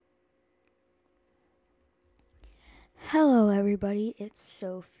Hello, everybody. It's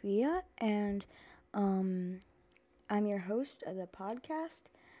Sophia, and I'm your host of the podcast,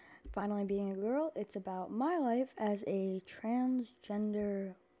 Finally Being a Girl. It's about my life as a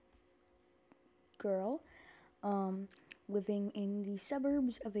transgender girl living in the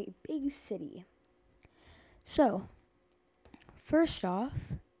suburbs of a big city. So, first off,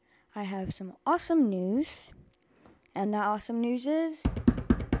 I have some awesome news, and that awesome news is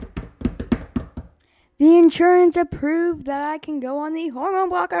the insurance approved that I can go on the hormone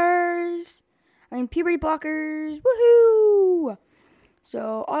blockers. Puberty blockers. Woohoo!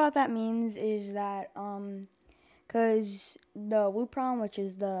 So all that means is that, because the Lupron, which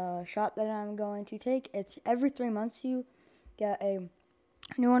is the shot that I'm going to take, it's every 3 months you get a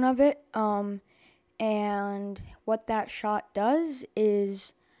new one of it. And what that shot does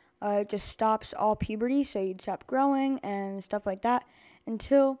is it just stops all puberty, so you'd stop growing and stuff like that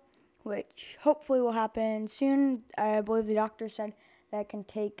which hopefully will happen soon. I believe the doctor said that it can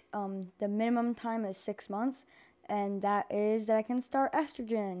take the minimum time is 6 months, and that is that I can start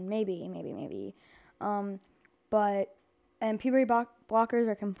estrogen, maybe. And puberty blockers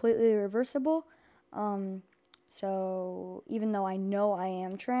are completely reversible. So even though I know I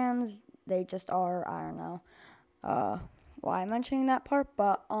am trans, they just are. I don't know why I'm mentioning that part,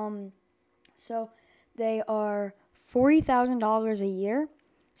 but so they are $40,000 a year,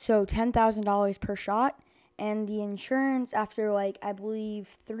 so $10,000 per shot. And the insurance, after I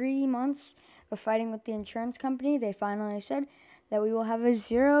believe 3 months of fighting with the insurance company, they finally said that we will have a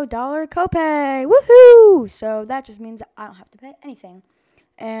 $0 copay. Woohoo! So that just means that I don't have to pay anything.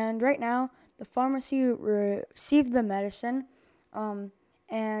 And right now, the pharmacy received the medicine,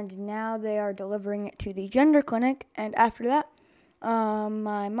 and now they are delivering it to the gender clinic. And after that,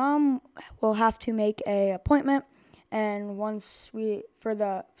 my mom will have to make a appointment, and so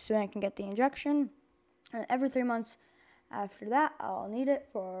that I can get the injection. And every 3 months after that, I'll need it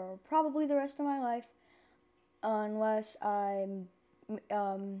for probably the rest of my life, unless I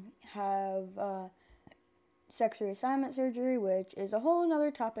have sex reassignment surgery, which is a whole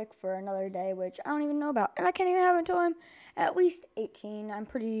another topic for another day, which I don't even know about. And I can't even have it until I'm at least 18. I'm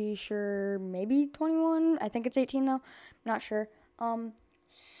pretty sure maybe 21. I think it's 18 though. I'm not sure.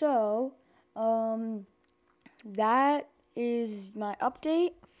 So, that is my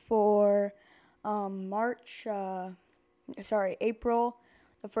update for April,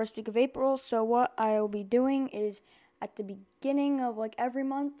 the first week of April. So what I'll be doing is at the beginning of every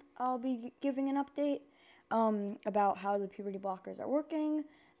month, I'll be giving an update about how the puberty blockers are working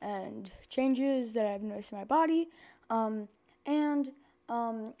and changes that I've noticed in my body.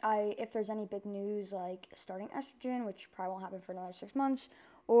 If there's any big news like starting estrogen, which probably won't happen for another 6 months,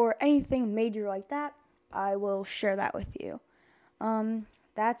 or anything major like that, I will share that with you.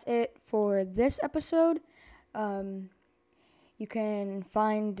 That's it for this episode. You can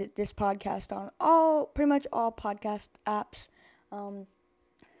find this podcast on pretty much all podcast apps.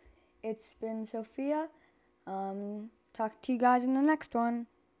 It's been Sophia. Talk to you guys in the next one.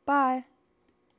 Bye.